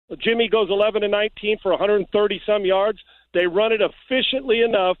Jimmy goes 11-19 for 130-some yards. They run it efficiently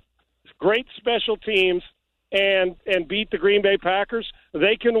enough, great special teams, and beat the Green Bay Packers.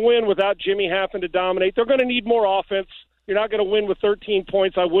 They can win without Jimmy having to dominate. They're going to need more offense. You're not going to win with 13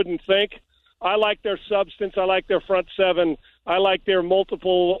 points, I wouldn't think. I like their substance. I like their front seven. I like their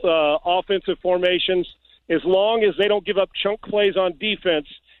multiple offensive formations. As long as they don't give up chunk plays on defense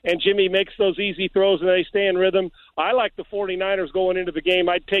and Jimmy makes those easy throws and they stay in rhythm, I like the 49ers going into the game.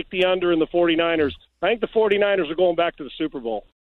 I'd take the under in the 49ers. I think the 49ers are going back to the Super Bowl.